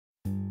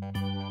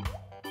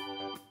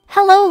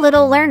Hello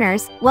little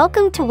learners,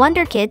 welcome to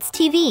Wonder Kids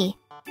TV.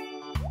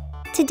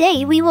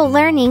 Today we will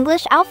learn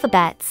English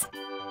alphabets.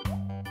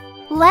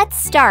 Let's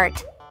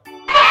start.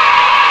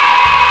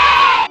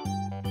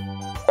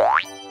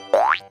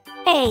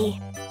 A.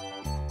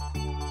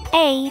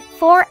 A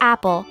for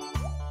apple.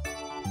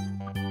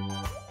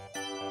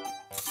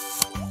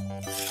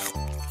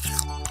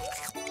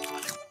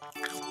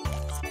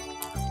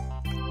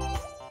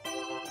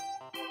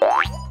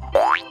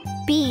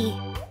 B.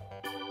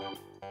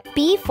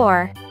 B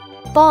for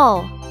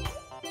ball.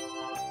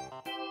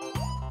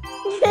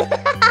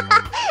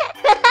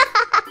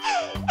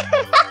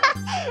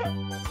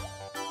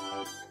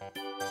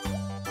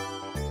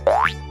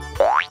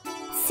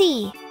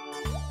 C.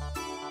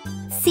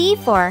 C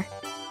for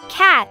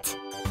cat.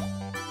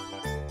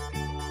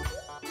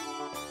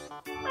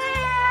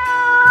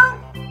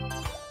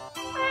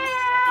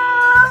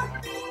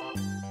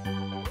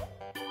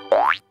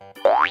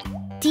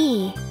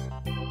 D.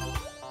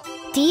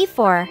 D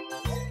for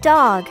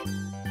dog.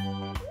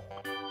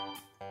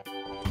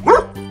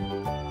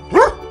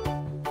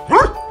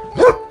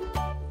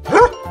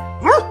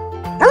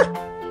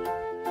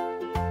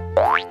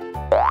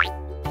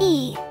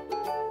 E.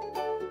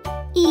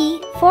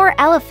 E for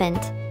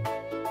elephant.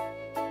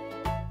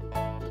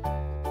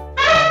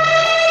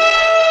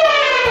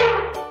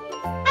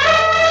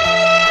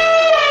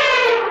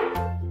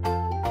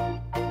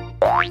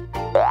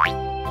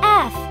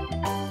 F.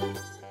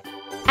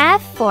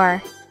 F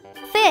for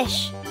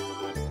fish.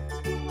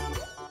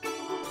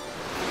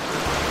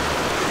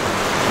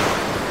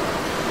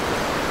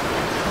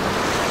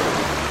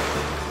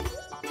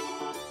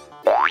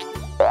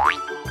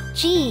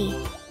 G.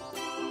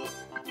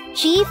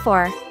 G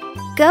for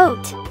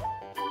goat.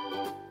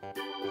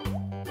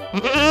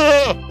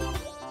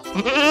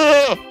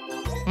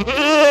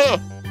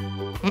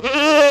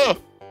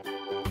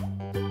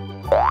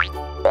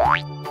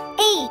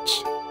 H.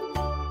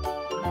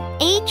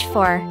 H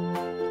for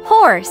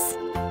horse.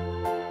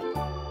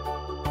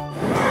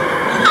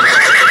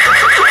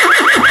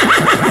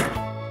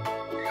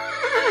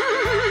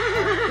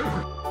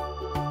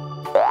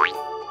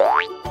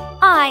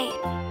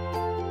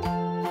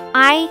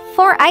 I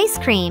for ice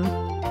cream.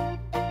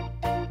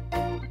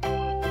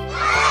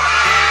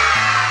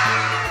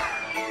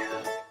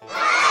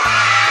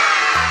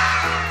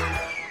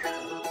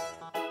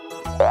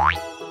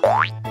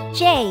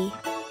 J.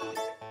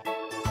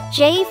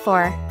 J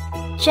for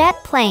jet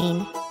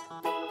plane.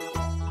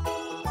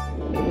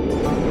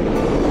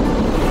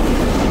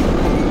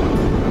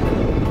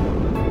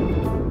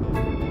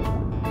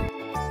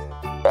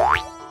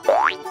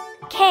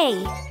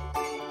 K.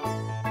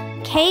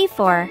 K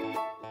for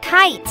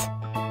kite.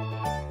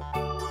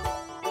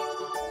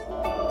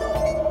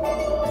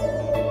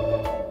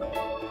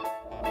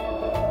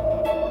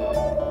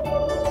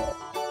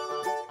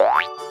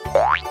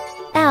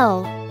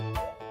 L.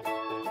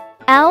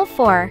 L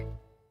for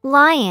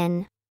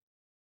lion.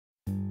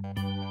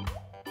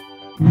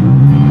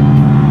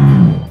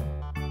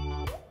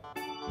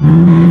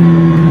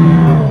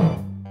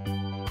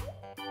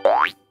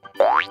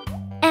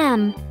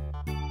 M.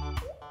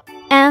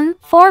 M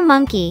for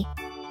monkey.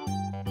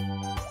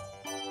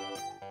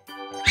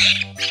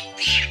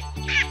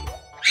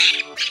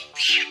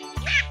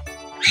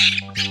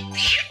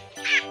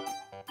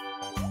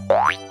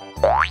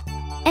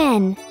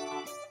 N.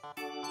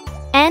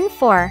 N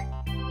for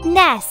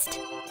nest.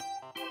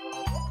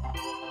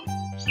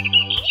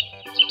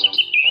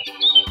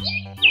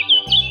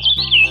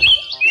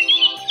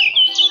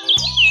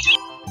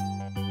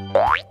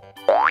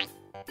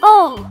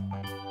 O.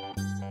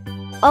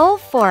 O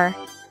for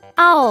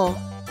owl.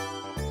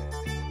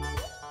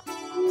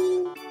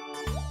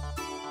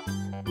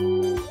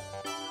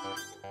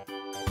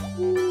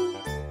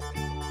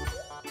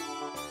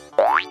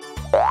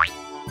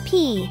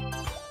 P.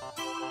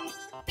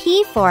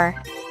 P for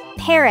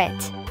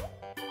parrot.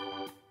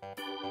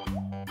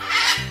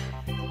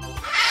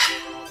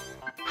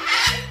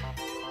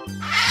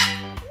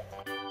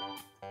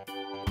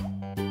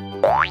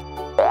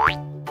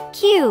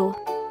 Q.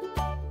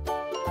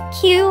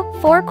 Q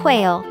for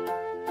quail.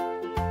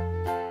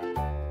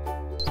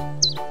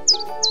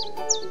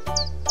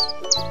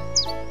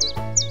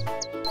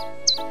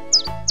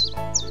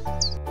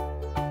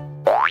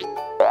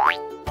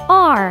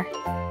 R.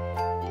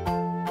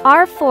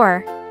 R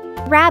for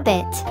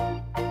rabbit.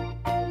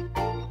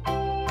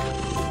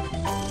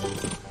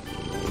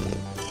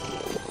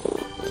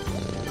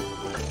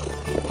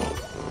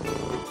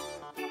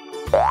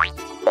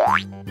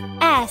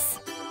 S.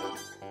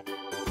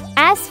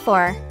 S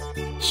for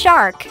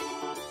shark.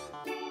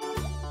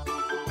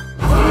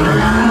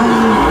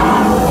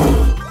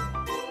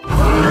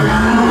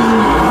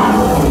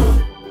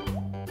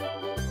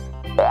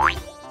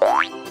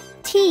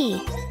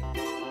 T.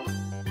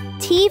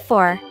 T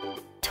for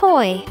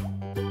toy.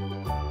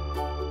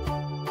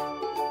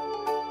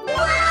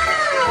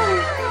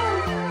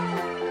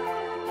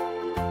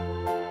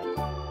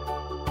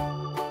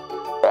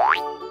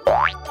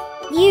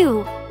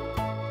 U.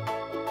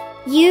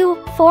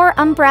 U for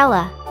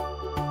umbrella.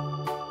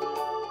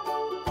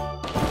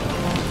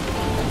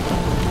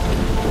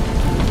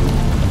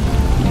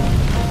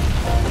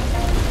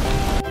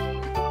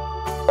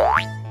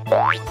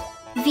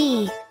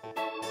 V.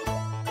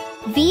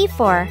 V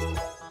for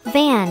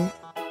van.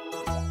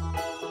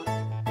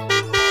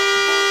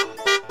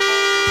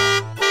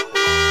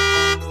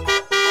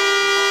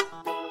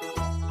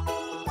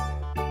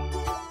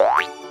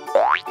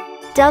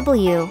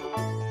 W.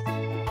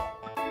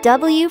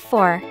 W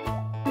for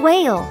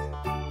whale.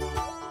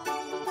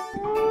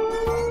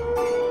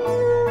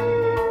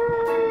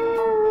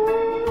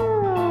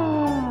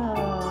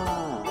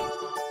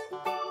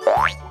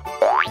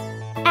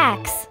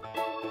 X.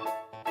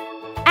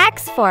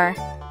 X for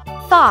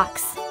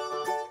fox.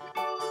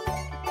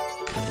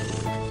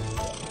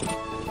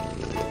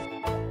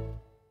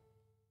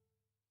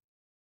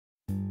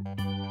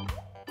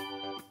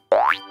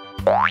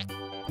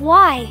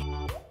 Y.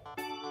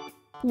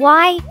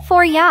 Y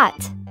for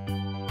yacht.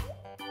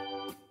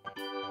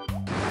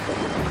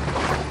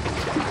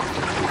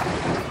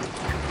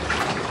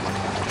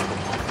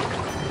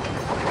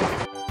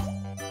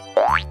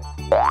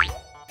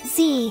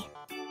 Z.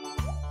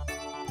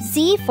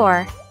 Z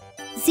for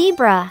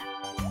zebra.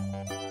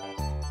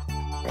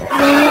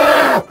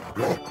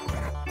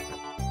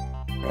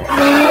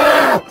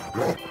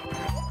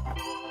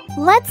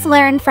 Let's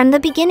learn from the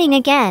beginning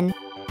again.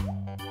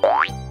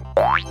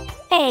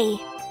 A.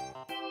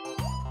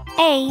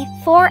 A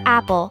for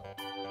apple.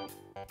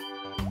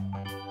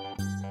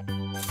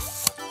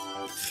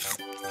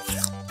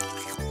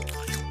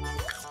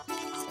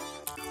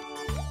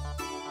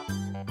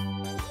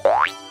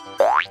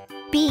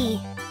 B.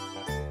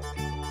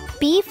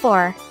 B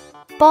for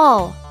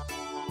ball.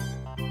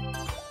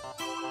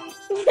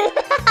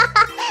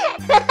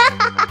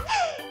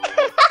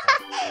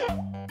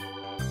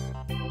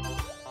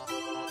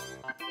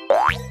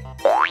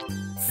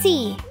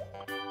 C.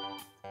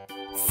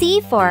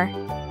 C for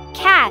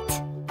cat.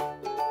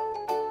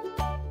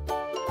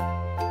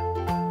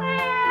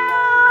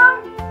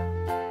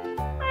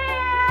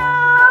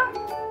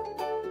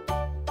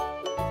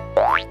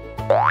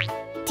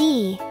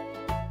 D.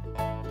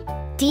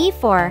 D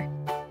for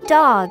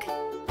dog.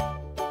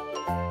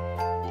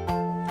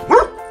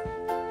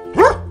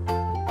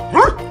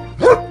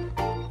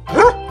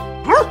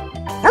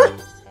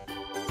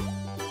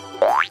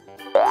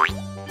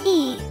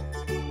 E.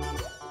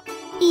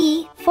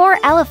 E for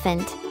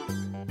elephant.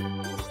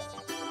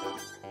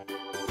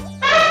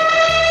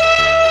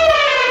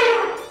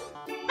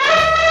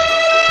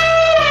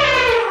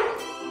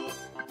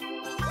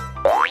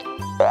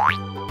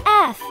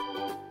 F.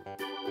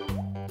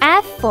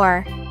 F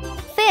for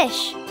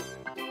fish.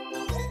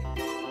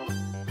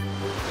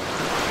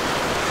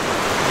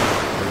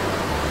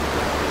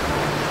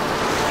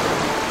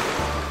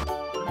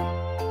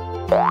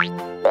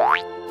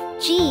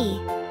 G.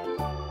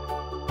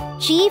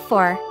 G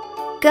for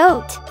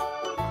goat.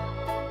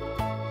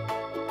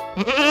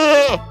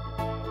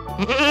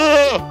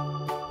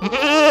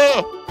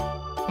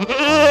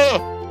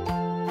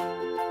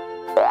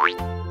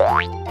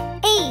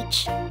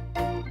 H.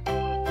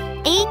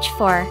 H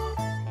for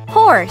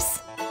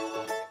horse.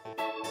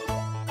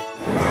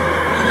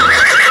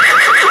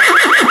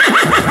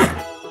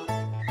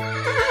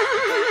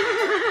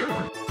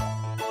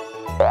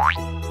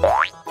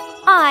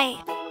 I.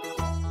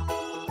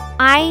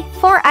 I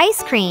for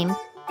ice cream.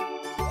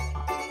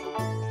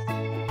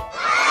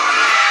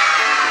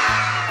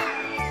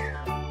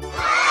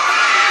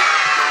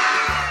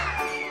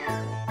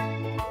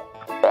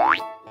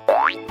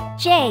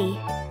 J.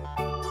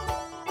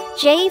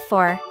 J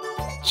for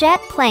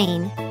jet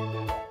plane.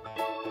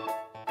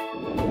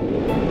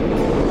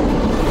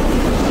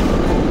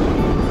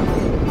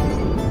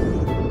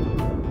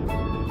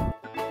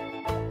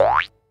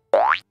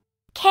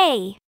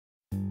 K.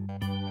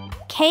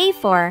 K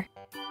for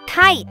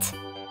kite.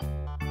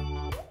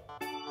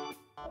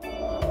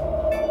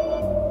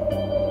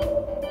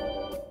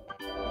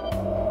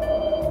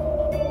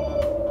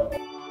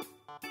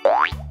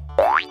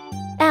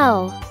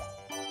 L.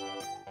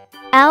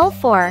 L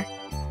for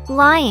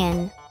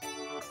lion.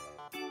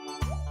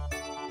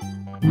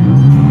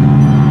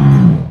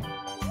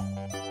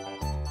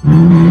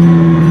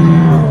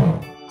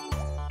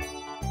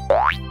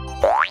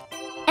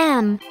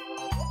 M.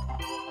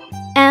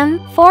 M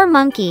for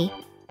monkey.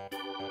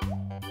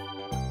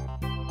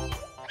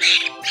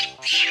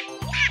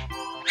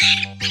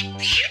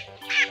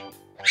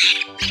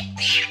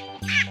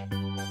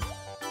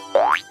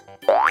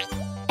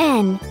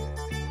 N.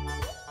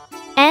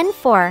 N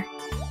for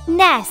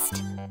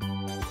nest.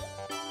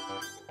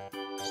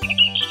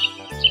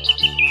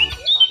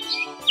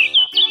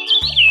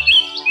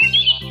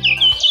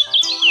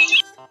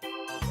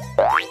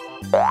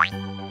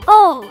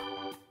 O.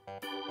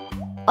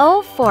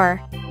 O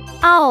for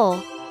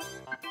owl.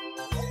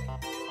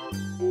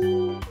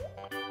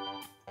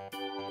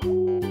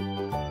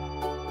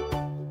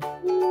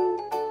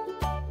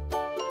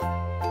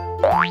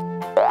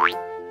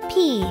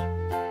 P.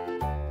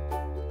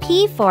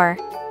 P for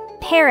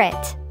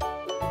parrot.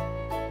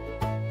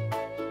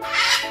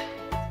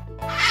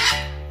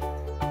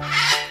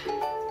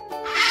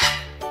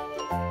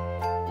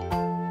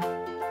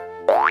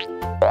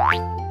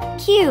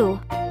 Q.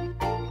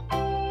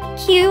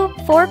 Q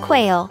for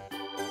quail.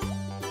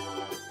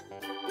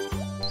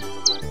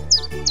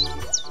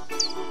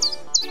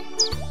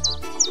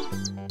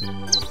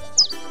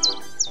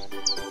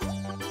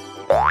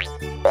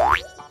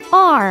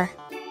 R.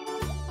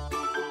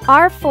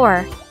 R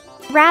for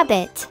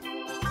rabbit.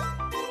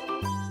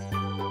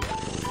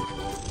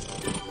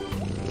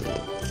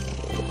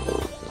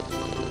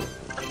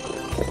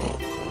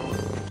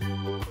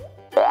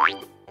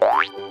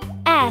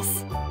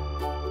 S.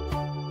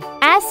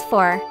 S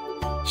for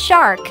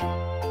shark.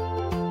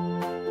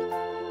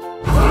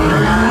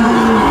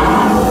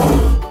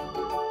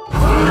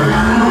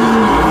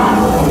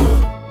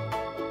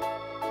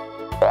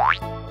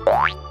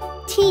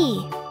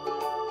 T.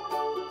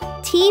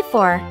 T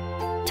for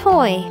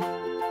toy.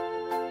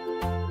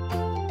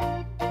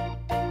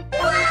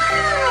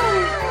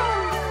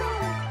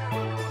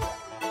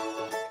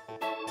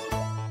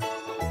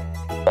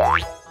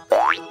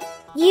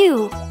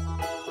 U.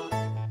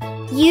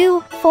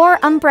 U for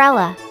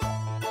umbrella.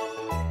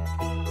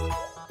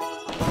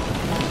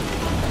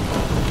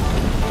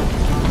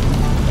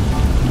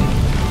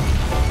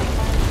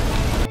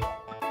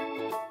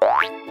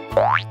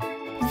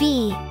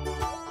 V.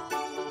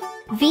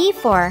 V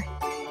for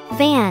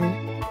van.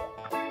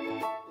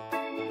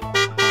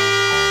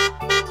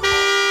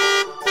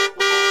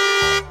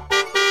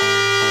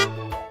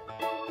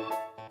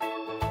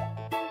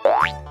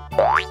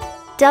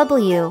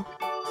 W.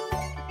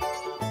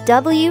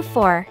 W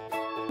for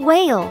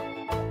whale.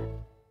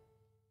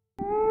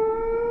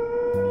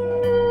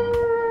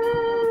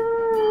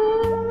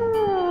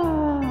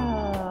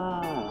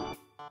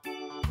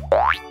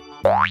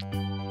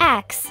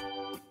 X.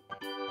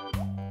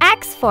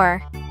 X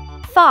for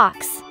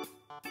fox.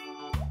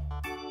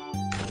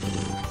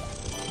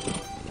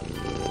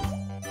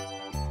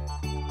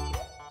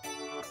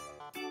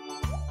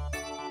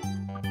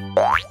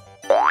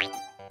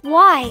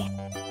 Y.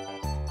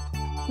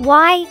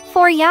 Y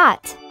for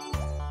yacht.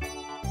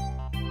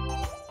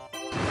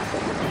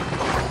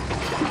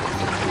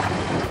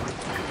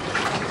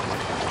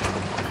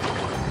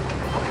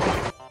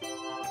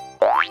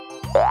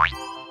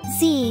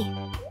 Z.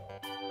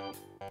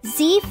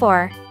 Z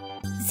for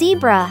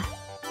zebra.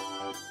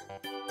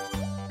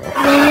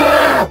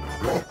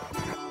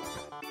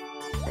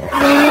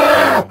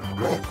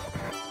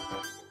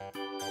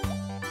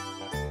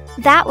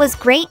 That was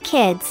great,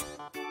 kids.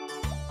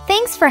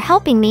 Thanks for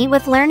helping me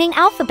with learning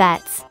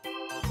alphabets.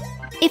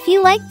 If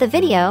you liked the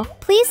video,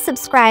 please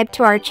subscribe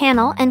to our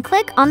channel and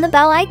click on the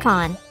bell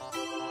icon.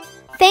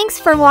 Thanks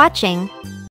for watching.